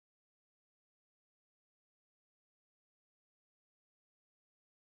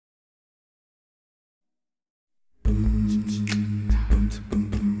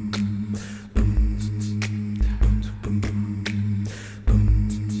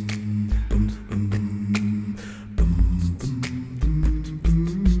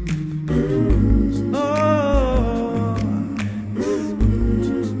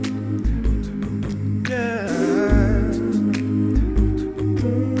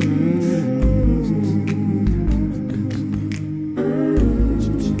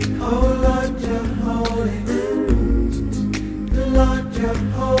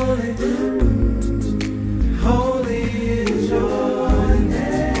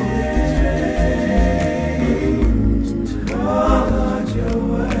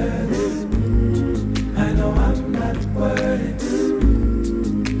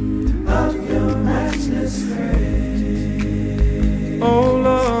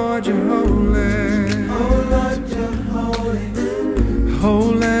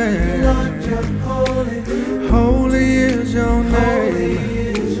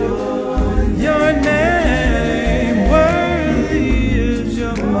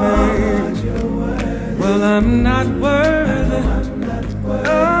Well, I'm not worthy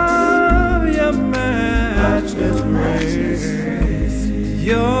of your matchless grace.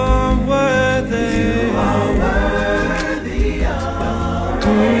 You're worthy. You are worthy of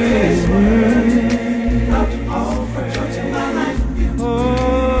praise. Of all praise in my life.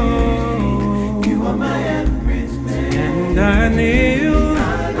 Oh, you are my everything. And I kneel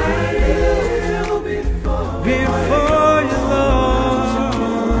before you, Lord.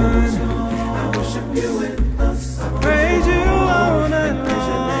 I worship you with us. I praise you all night long.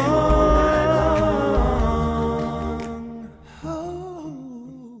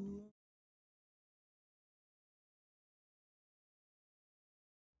 Oh.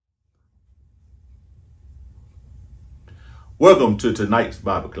 Welcome to tonight's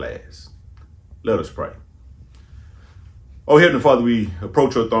Bible class. Let us pray. Oh, Heavenly Father, we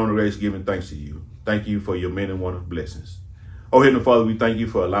approach your throne of grace giving thanks to you. Thank you for your many wonderful blessings. Oh, Heavenly Father, we thank you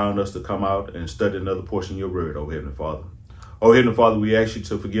for allowing us to come out and study another portion of your word, oh, Heavenly Father. Oh, Heavenly Father, we ask you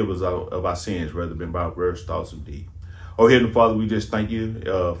to forgive us of our sins, rather than by words, thoughts, and deeds. Oh, Heavenly Father, we just thank you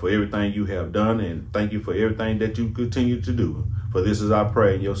for everything you have done, and thank you for everything that you continue to do. For this is our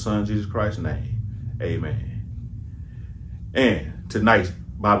prayer in your Son, Jesus Christ's name. Amen. And tonight's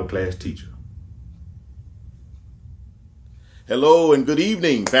Bible class teacher. Hello and good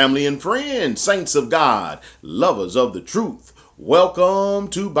evening, family and friends, saints of God, lovers of the truth. Welcome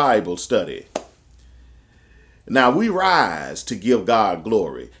to Bible study. Now we rise to give God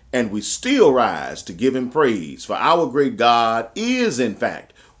glory, and we still rise to give him praise, for our great God is, in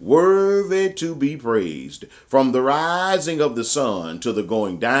fact, worthy to be praised. From the rising of the sun to the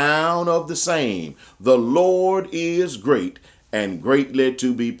going down of the same, the Lord is great and greatly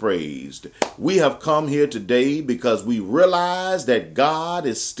to be praised. We have come here today because we realize that God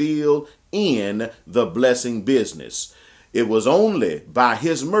is still in the blessing business. It was only by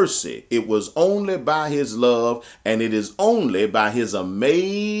his mercy, it was only by his love, and it is only by his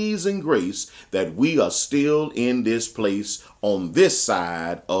amazing grace that we are still in this place on this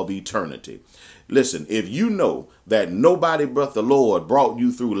side of eternity. Listen, if you know that nobody but the Lord brought you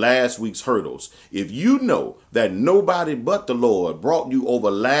through last week's hurdles, if you know that nobody but the Lord brought you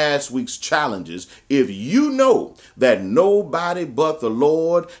over last week's challenges, if you know that nobody but the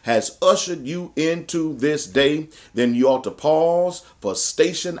Lord has ushered you into this day, then you ought to pause for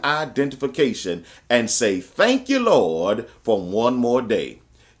station identification and say, thank you, Lord, for one more day.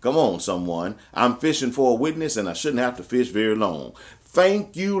 Come on, someone. I'm fishing for a witness, and I shouldn't have to fish very long.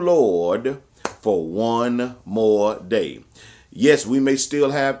 Thank you, Lord, for one more day. Yes, we may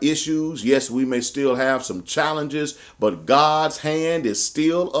still have issues. Yes, we may still have some challenges, but God's hand is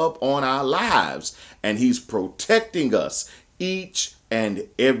still up on our lives, and he's protecting us each and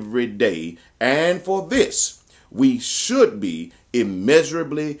every day. And for this, we should be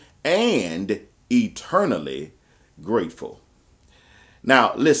immeasurably and eternally grateful.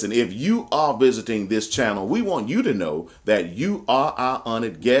 Now, listen, if you are visiting this channel, we want you to know that you are our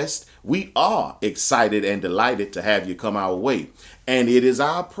honored guest. We are excited and delighted to have you come our way. And it is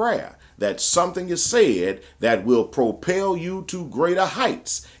our prayer that something is said that will propel you to greater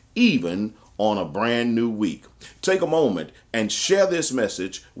heights, even on a brand new week. Take a moment and share this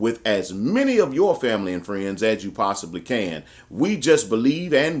message with as many of your family and friends as you possibly can. We just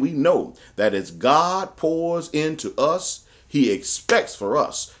believe and we know that as God pours into us, he expects for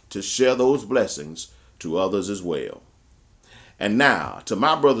us to share those blessings to others as well. And now, to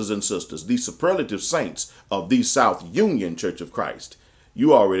my brothers and sisters, the superlative saints of the South Union Church of Christ,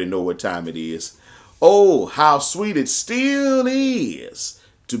 you already know what time it is. Oh, how sweet it still is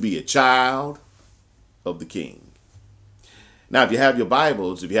to be a child of the King. Now, if you have your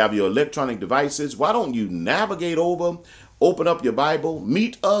Bibles, if you have your electronic devices, why don't you navigate over, open up your Bible,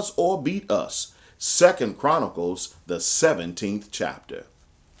 meet us or beat us. 2 Chronicles, the 17th chapter.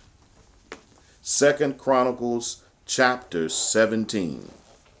 2 Chronicles, chapter 17.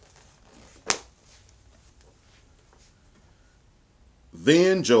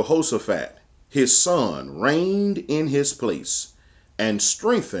 Then Jehoshaphat, his son, reigned in his place and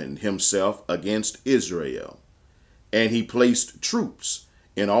strengthened himself against Israel. And he placed troops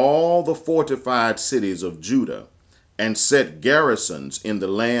in all the fortified cities of Judah and set garrisons in the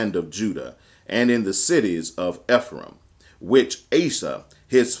land of Judah and in the cities of Ephraim, which Asa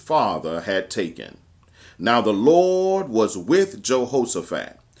his father had taken. Now the Lord was with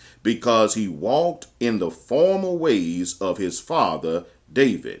Jehoshaphat, because he walked in the former ways of his father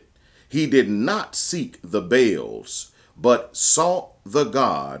David. He did not seek the Baals, but sought the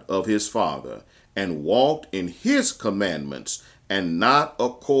God of his father, and walked in his commandments, and not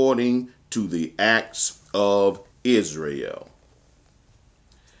according to the acts of Israel.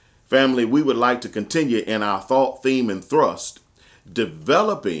 Family, we would like to continue in our thought, theme, and thrust,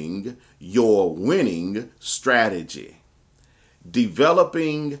 developing your winning strategy.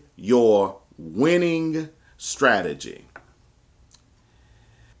 Developing your winning strategy.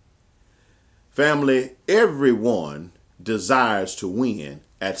 Family, everyone desires to win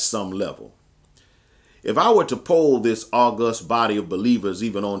at some level. If I were to poll this august body of believers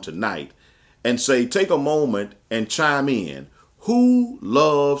even on tonight and say, take a moment and chime in, who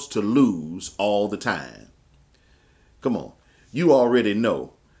loves to lose all the time? Come on. You already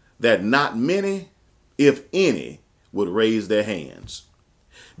know that not many, if any, would raise their hands.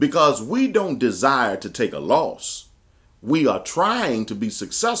 Because we don't desire to take a loss. We are trying to be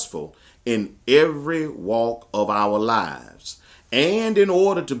successful in every walk of our lives. And in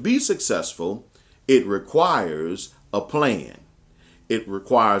order to be successful, it requires a plan. It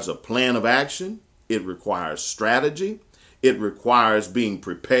requires a plan of action. It requires strategy. It requires being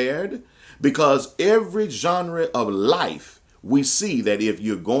prepared, because every genre of life, we see that if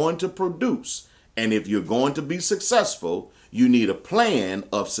you're going to produce and if you're going to be successful, you need a plan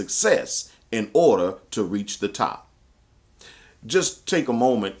of success in order to reach the top. Just take a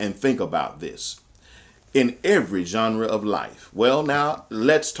moment and think about this. In every genre of life. Well, now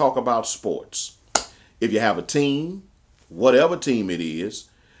let's talk about sports. If you have a team, whatever team it is,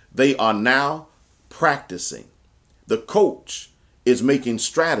 they are now practicing. The coach is making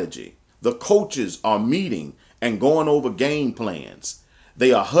strategy. The coaches are meeting and going over game plans.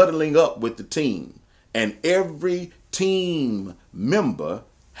 They are huddling up with the team, and every team member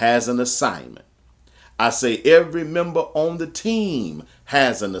has an assignment. I say every member on the team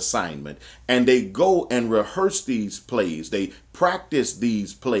has an assignment, and they go and rehearse these plays. They practice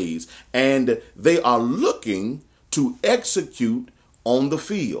these plays, and they are looking to execute on the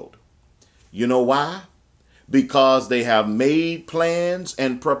field. You know why? Because they have made plans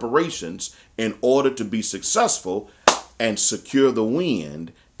and preparations in order to be successful and secure the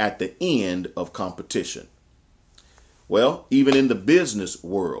win at the end of competition. Well, even in the business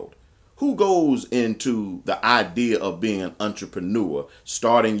world, who goes into the idea of being an entrepreneur,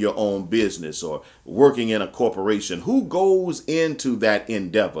 starting your own business or working in a corporation? Who goes into that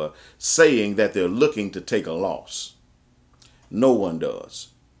endeavor saying that they're looking to take a loss? No one does.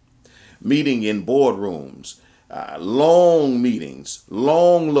 Meeting in boardrooms, long meetings,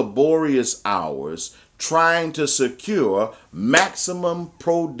 long laborious hours, trying to secure maximum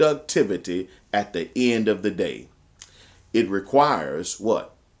productivity at the end of the day. It requires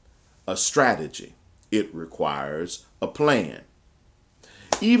what? A strategy. It requires a plan.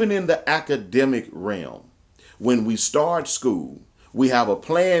 Even in the academic realm, when we start school, we have a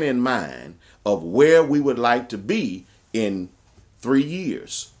plan in mind of where we would like to be in 3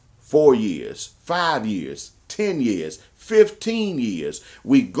 years, 4 years, 5 years, 10 years, 15 years.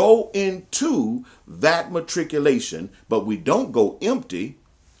 We go into that matriculation, but we don't go empty.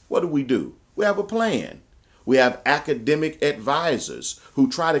 What do? We have a plan. We have academic advisors who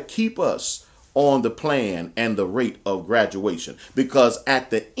try to keep us on the plan and the rate of graduation, because at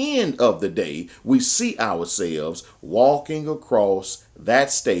the end of the day, we see ourselves walking across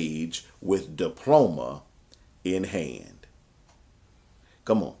that stage with diploma in hand.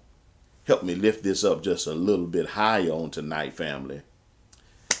 Come on, help me lift this up just a little bit higher on tonight, family.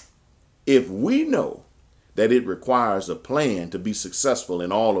 If we know that it requires a plan to be successful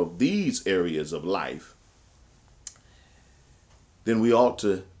in all of these areas of life, then we ought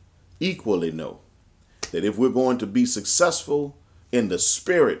to equally know that if we're going to be successful in the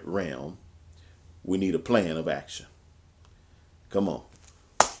spirit realm, we need a plan of action. Come on.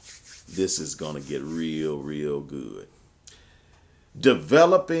 This is going to get real, real good.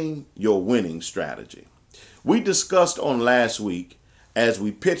 Developing your winning strategy. We discussed on last week, as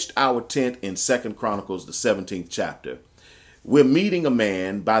we pitched our tent in 2 Chronicles, the 17th chapter, we're meeting a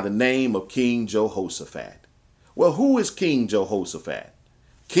man by the name of King Jehoshaphat. Well, who is King Jehoshaphat?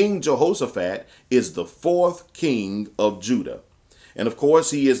 King Jehoshaphat is the 4th king of Judah. And of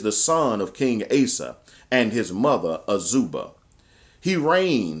course, he is the son of King Asa and his mother Azubah. He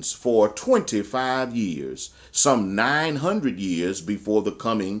reigns for 25 years, some 900 years before the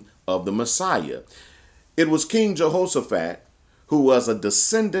coming of the Messiah. It was King Jehoshaphat, who was a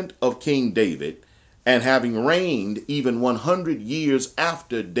descendant of King David, and having reigned even 100 years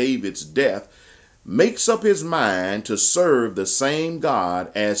after David's death, makes up his mind to serve the same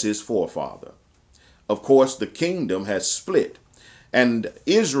God as his forefather. Of course, the kingdom has split, and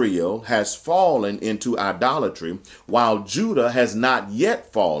Israel has fallen into idolatry, while Judah has not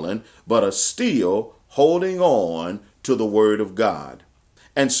yet fallen, but are still holding on to the word of God.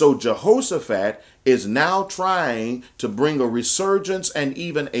 And so Jehoshaphat is now trying to bring a resurgence and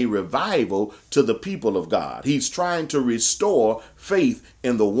even a revival to the people of God. He's trying to restore faith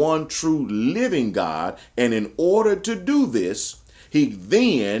in the one true living God. And in order to do this, he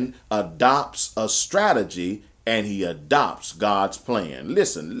then adopts a strategy and he adopts God's plan.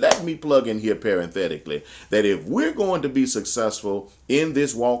 Listen, let me plug in here parenthetically that if we're going to be successful in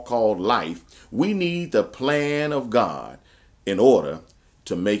this walk called life, we need the plan of God in order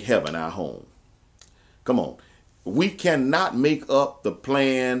to make heaven our home. Come on. We cannot make up the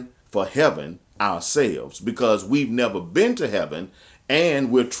plan for heaven ourselves because we've never been to heaven,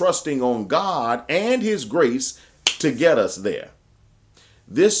 and we're trusting on God and his grace to get us there.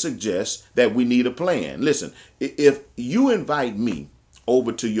 This suggests that we need a plan. Listen, if you invite me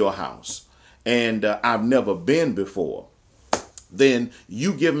over to your house and I've never been before, then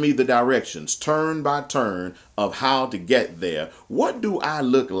you give me the directions turn by turn of how to get there. What do I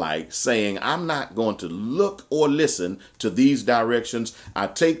look like saying I'm not going to look or listen to these directions? I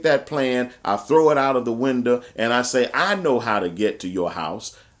take that plan, I throw it out of the window, and I say, I know how to get to your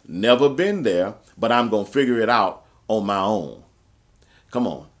house. Never been there, but I'm going to figure it out on my own. Come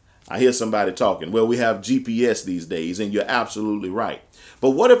on. I hear somebody talking. Well, we have GPS these days, and you're absolutely right.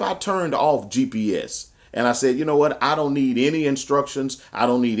 But what if I turned off GPS? And I said, you know what? I don't need any instructions. I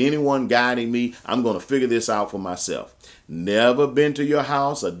don't need anyone guiding me. I'm going to figure this out for myself. Never been to your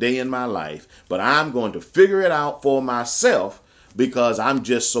house a day in my life, but I'm going to figure it out for myself because I'm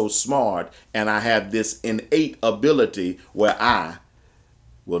just so smart and I have this innate ability where I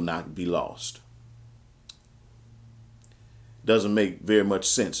will not be lost. Doesn't make very much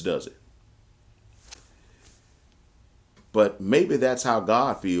sense, does it? But maybe that's how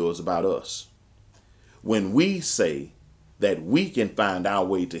God feels about us. When we say that we can find our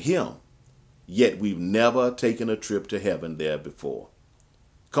way to him, yet we've never taken a trip to heaven there before.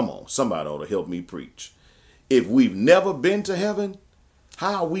 Come on, somebody ought to help me preach. If we've never been to heaven,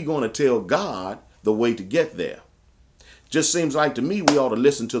 how are we going to tell God the way to get there? Just seems like to me we ought to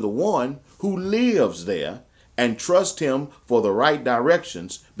listen to the one who lives there and trust him for the right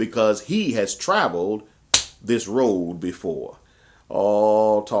directions because he has traveled this road before.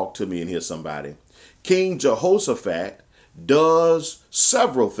 Oh, talk to me in here, somebody. King Jehoshaphat does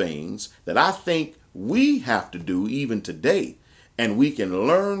several things that I think we have to do even today, and we can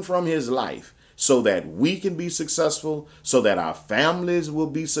learn from his life so that we can be successful, so that our families will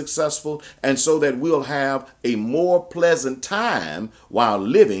be successful, and so that we'll have a more pleasant time while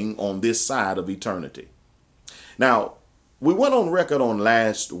living on this side of eternity. Now, we went on record on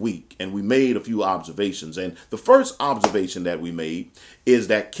last week and we made a few observations. And the first observation that we made is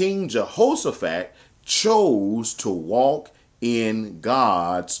that King Jehoshaphat chose to walk in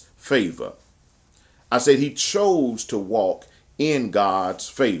God's favor. I said he chose to walk in God's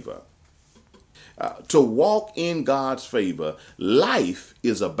favor. To walk in God's favor, life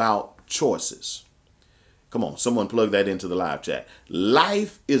is about choices. Come on, someone plug that into the live chat.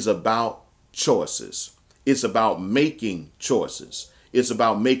 Life is about choices. It's about making choices. It's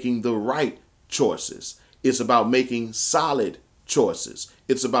about making the right choices. It's about making solid choices.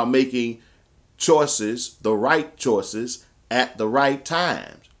 It's about making choices, the right choices at the right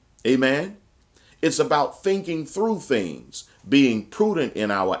times. Amen. It's about thinking through things, being prudent in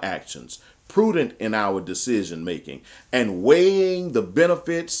our actions, prudent in our decision making, and weighing the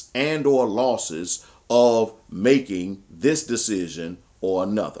benefits and or losses of making this decision or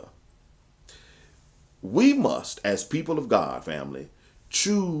another. We must, as people of God, family,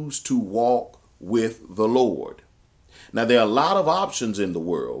 choose to walk with the Lord. Now, there are a lot of options in the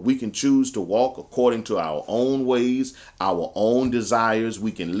world. We can choose to walk according to our own ways, our own desires.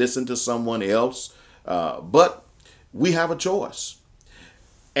 We can listen to someone else, but we have a choice.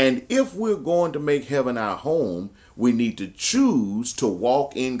 And if we're going to make heaven our home, we need to choose to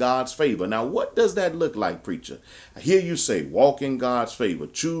walk in God's favor. Now, what does that look like, preacher? I hear you say, walk in God's favor,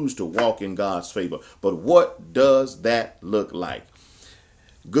 choose to walk in God's favor. But what does that look like?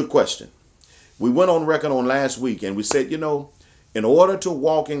 Good question. We went on record on last week and we said, you know, in order to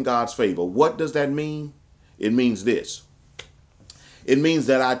walk in God's favor, what does that mean? It means this. It means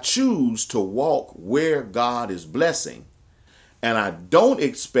that I choose to walk where God is blessing. And I don't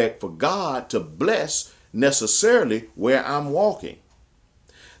expect for God to bless necessarily where I'm walking.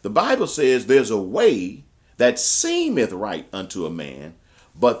 The Bible says there's a way that seemeth right unto a man,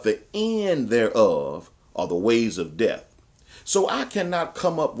 but the end thereof are the ways of death. So I cannot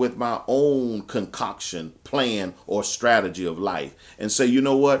come up with my own concoction, plan, or strategy of life and say, you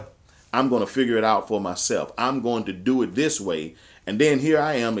know what? I'm going to figure it out for myself. I'm going to do it this way. And then here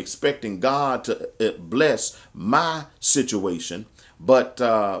I am expecting God to bless my situation, but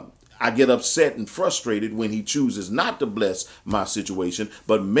I get upset and frustrated when he chooses not to bless my situation,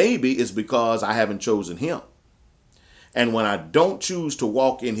 but maybe it's because I haven't chosen him. And when I don't choose to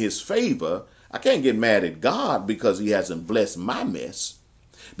walk in his favor, I can't get mad at God because he hasn't blessed my mess,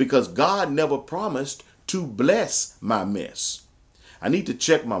 because God never promised to bless my mess. I need to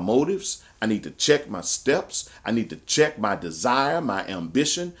check my motives. I need to check my steps. I need to check my desire, my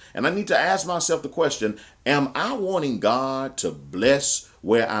ambition. And I need to ask myself the question, am I wanting God to bless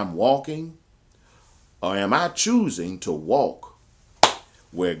where I'm walking? Or am I choosing to walk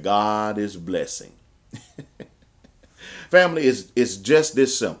where God is blessing? Family, it's just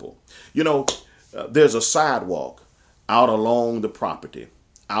this simple. You know, there's a sidewalk out along the property,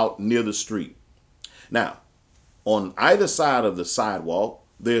 out near the street. Now, on either side of the sidewalk,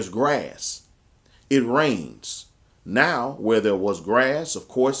 there's grass. It rains. Now, where there was grass, of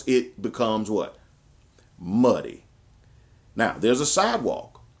course, it becomes what? Muddy. Now, there's a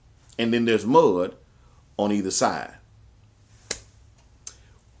sidewalk, and then there's mud on either side.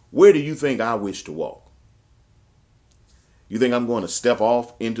 Where do you think I wish to walk? You think I'm going to step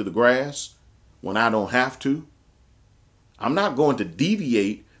off into the grass when I don't have to? I'm not going to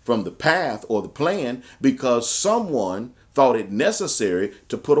deviate from the path or the plan because someone thought it necessary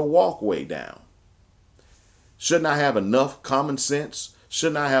to put a walkway down. Shouldn't I have enough common sense?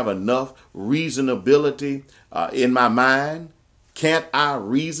 Shouldn't I have enough reasonability in my mind? Can't I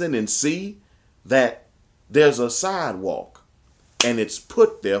reason and see that there's a sidewalk and it's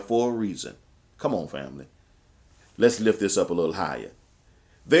put there for a reason? Come on, family. Let's lift this up a little higher.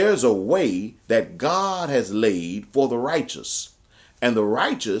 There's a way that God has laid for the righteous, and the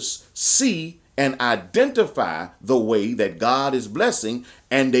righteous see and identify the way that God is blessing,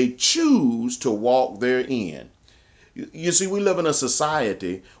 and they choose to walk therein. You see, we live in a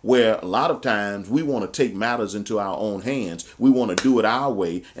society where a lot of times we want to take matters into our own hands. We want to do it our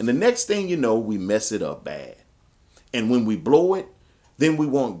way, and the next thing you know, we mess it up bad. And when we blow it, then we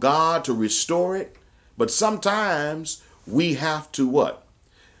want God to restore it. But sometimes we have to what?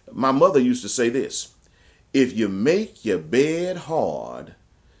 My mother used to say this: if you make your bed hard,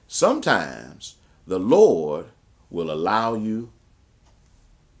 sometimes the Lord will allow you,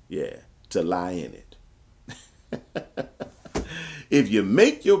 to lie in it. If you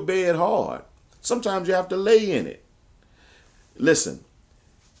make your bed hard, sometimes you have to lay in it. Listen,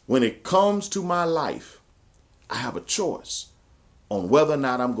 when it comes to my life, I have a choice on whether or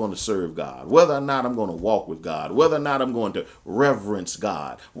not I'm going to serve God, whether or not I'm going to walk with God, whether or not I'm going to reverence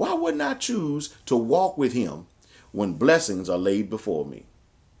God. Why wouldn't I choose to walk with him when blessings are laid before me?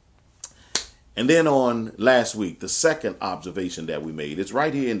 And then on last week, the second observation that we made, it's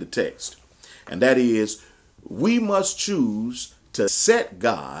right here in the text. And that is, we must choose to set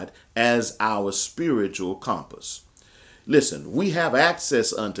God as our spiritual compass. Listen, we have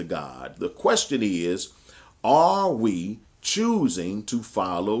access unto God. The question is, are we choosing to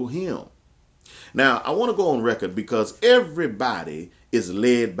follow him? Now, I want to go on record because everybody is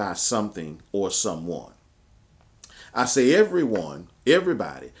led by something or someone. I say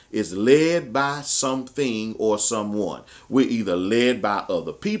everybody is led by something or someone. We're either led by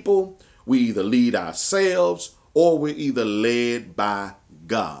other people, we either lead ourselves, or we're either led by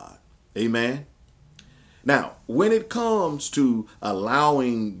God. Amen. Now, when it comes to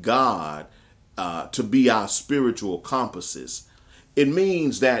allowing God to be our spiritual compasses, it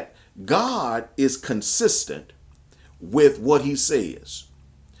means that God is consistent with what he says.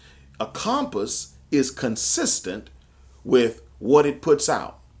 A compass is consistent with what it puts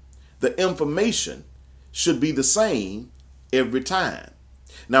out. The information should be the same every time.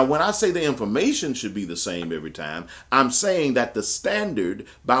 Now, when I say the information should be the same every time, I'm saying that the standard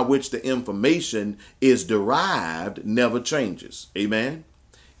by which the information is derived never changes. Amen.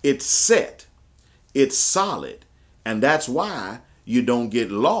 It's set. It's solid, and that's why you don't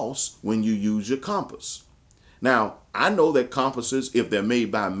get lost when you use your compass. Now, I know that compasses, if they're made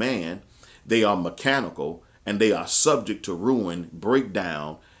by man, they are mechanical and they are subject to ruin,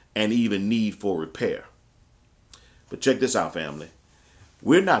 breakdown, and even need for repair. But check this out, family.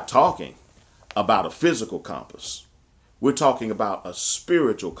 We're not talking about a physical compass. We're talking about a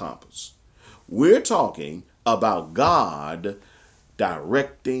spiritual compass. We're talking about God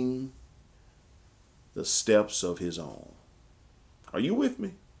directing the steps of his own. Are you with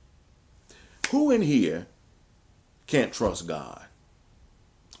me? Who in here can't trust God?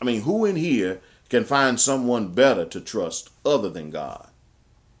 I mean, who in here can find someone better to trust other than God?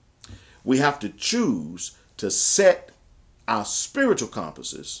 We have to choose to set our spiritual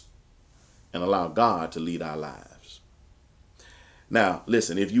compasses and allow God to lead our lives. Now,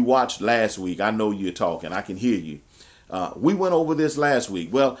 listen, if you watched last week, I know you're talking. I can hear you. We went over this last week.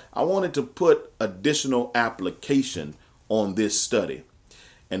 Well, I wanted to put additional application on this study.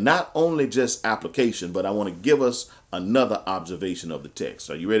 And not only just application, but I want to give us another observation of the text.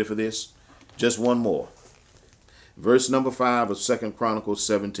 Are you ready for this? Just one more. Verse number 5 of 2 Chronicles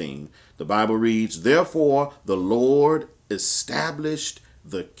 17. The Bible reads, "Therefore the Lord established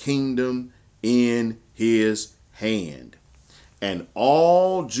the kingdom in his hand, and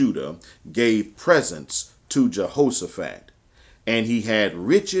all Judah gave presents to Jehoshaphat, and he had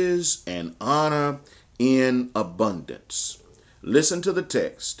riches and honor in abundance." Listen to the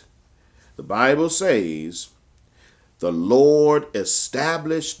text. The Bible says, "The Lord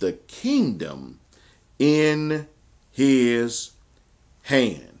established the kingdom in his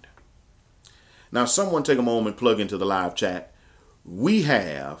hand." Now, someone take a moment, plug into the live chat. We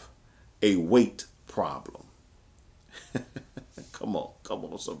have a weight problem. Come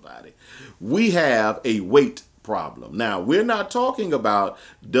on, somebody. We have a weight problem. Now, we're not talking about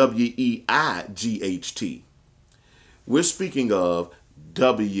WEIGHT. We're speaking of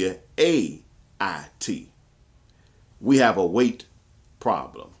WAIT. We have a weight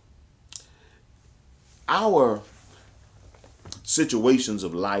problem. Our situations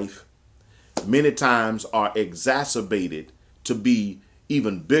of life many times are exacerbated to be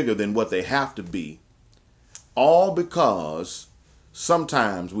even bigger than what they have to be, all because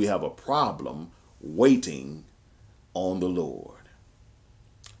sometimes we have a problem waiting on the Lord.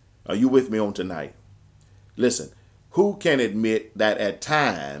 Are you with me on tonight? Listen, who can admit that at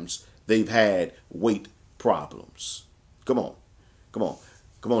times they've had weight problems? Come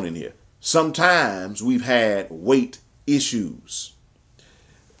on in here. Sometimes we've had weight issues.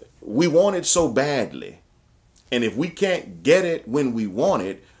 We want it so badly, and if we can't get it when we want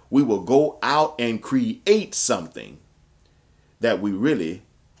it, we will go out and create something that we really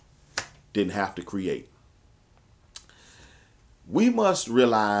didn't have to create. We must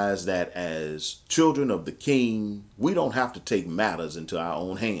realize that as children of the King, we don't have to take matters into our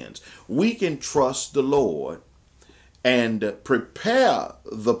own hands. We can trust the Lord and prepare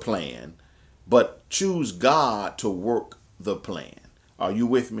the plan, but choose God to work the plan. Are you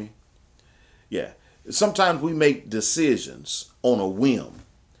with me? Yeah. Sometimes we make decisions on a whim,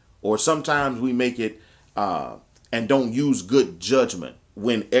 or sometimes we make it and don't use good judgment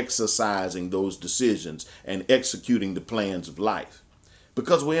when exercising those decisions and executing the plans of life,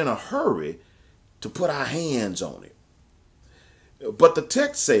 because we're in a hurry to put our hands on it. But the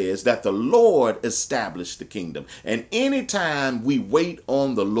text says that the Lord established the kingdom. And anytime we wait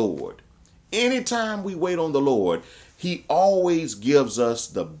on the Lord, he always gives us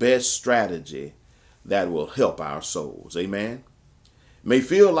the best strategy that will help our souls. Amen. May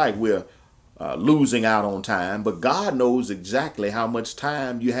feel like we're losing out on time, but God knows exactly how much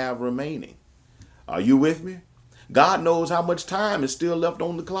time you have remaining. Are you with me? God knows how much time is still left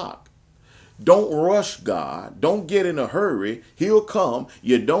on the clock. Don't rush God. Don't get in a hurry. He'll come.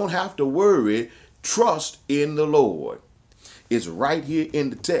 You don't have to worry. Trust in the Lord. It's right here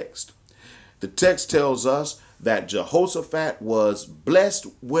in the text. The text tells us that Jehoshaphat was blessed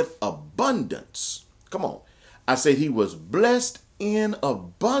with abundance. Come on. I said he was blessed in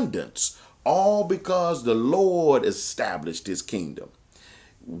abundance, all because the Lord established his kingdom.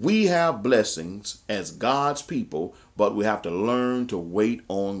 We have blessings as God's people, but we have to learn to wait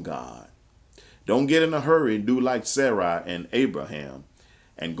on God. Don't get in a hurry and do like Sarah and Abraham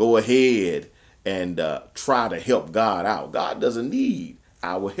and go ahead and try to help God out. God doesn't need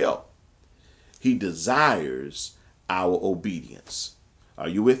our help. He desires our obedience. Are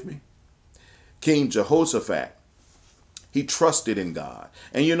you with me? King Jehoshaphat, he trusted in God.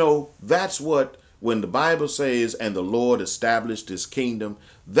 And you know, that's what, when the Bible says, and the Lord established his kingdom,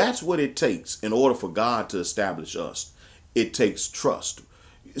 that's what it takes in order for God to establish us. It takes trust.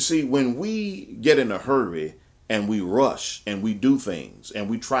 See, when we get in a hurry and we rush and we do things and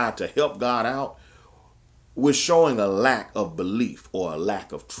we try to help God out, we're showing a lack of belief or a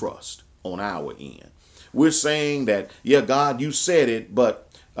lack of trust on our end. We're saying that, yeah, God, you said it, but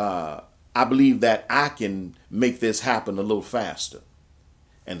I believe that I can make this happen a little faster.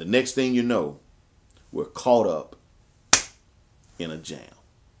 And the next thing you know, we're caught up in a jam.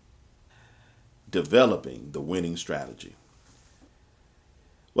 Developing the winning strategy.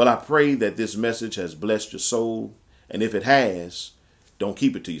 Well, I pray that this message has blessed your soul. And if it has, don't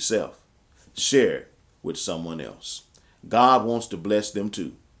keep it to yourself. Share it with someone else. God wants to bless them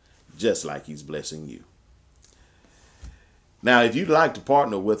too, just like he's blessing you. Now, if you'd like to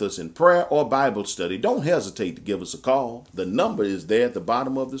partner with us in prayer or Bible study, don't hesitate to give us a call. The number is there at the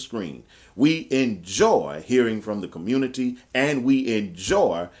bottom of the screen. We enjoy hearing from the community, and we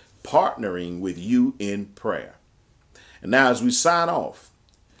enjoy partnering with you in prayer. And now as we sign off,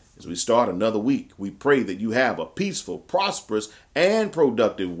 as we start another week, we pray that you have a peaceful, prosperous, and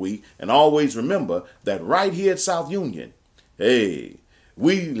productive week. And always remember that right here at South Union, hey,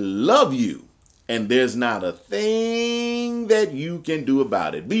 we love you. And there's not a thing that you can do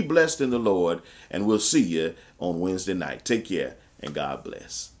about it. Be blessed in the Lord, and we'll see you on Wednesday night. Take care, and God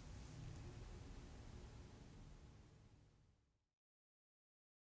bless.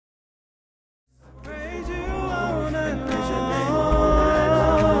 Praise you all night long.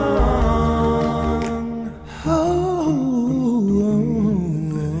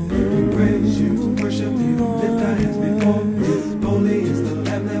 We praise you, worship you, lift our hands before you. Holy is the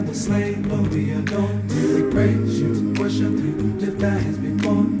Lamb that was slain, Lord, we adore you. We praise you, worship you, lift our hands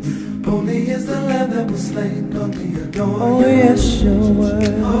before you. Holy is the Lamb that was slain, Lord, we adore you. Oh yes, you're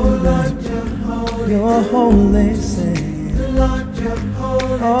worthy. Oh Lord, you're holy. You're holy, Savior. Lord, you're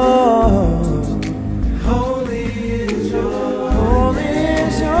holy. Oh, Holy is your holy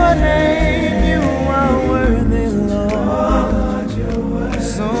is your name. You are worthy, Lord. Lord, you're worthy.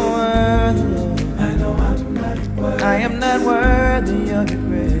 So worthy, Lord. I know I'm not worthy I am not worthy of your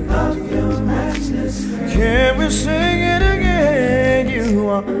grace. of your matchless grace. Can we sing it again? You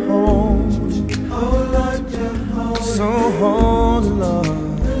are holy, Oh Lord, you're holy. so holy, Lord.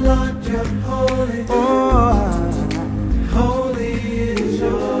 Lord, you're holy. Oh, Holy is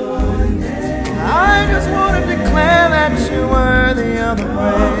your name. I just want to declare that you're worthy of the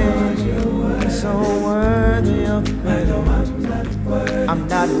praise. So worthy of the I praise. know I'm not worthy I'm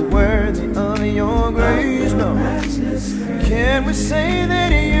not worthy of your grace, no. matchless grace. Can we say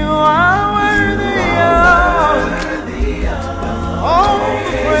that you are worthy of all the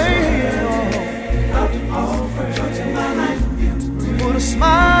praise? Put a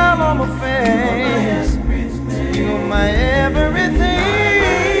smile on my face. You're my everything.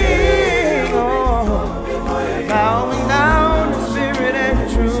 Oh, bowing down in spirit and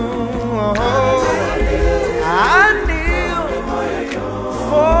truth. Oh, I kneel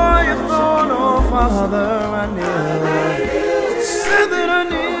for your throne, oh Father. I kneel. Said that I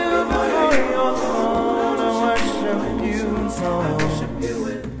kneel before your throne. I worship you, so.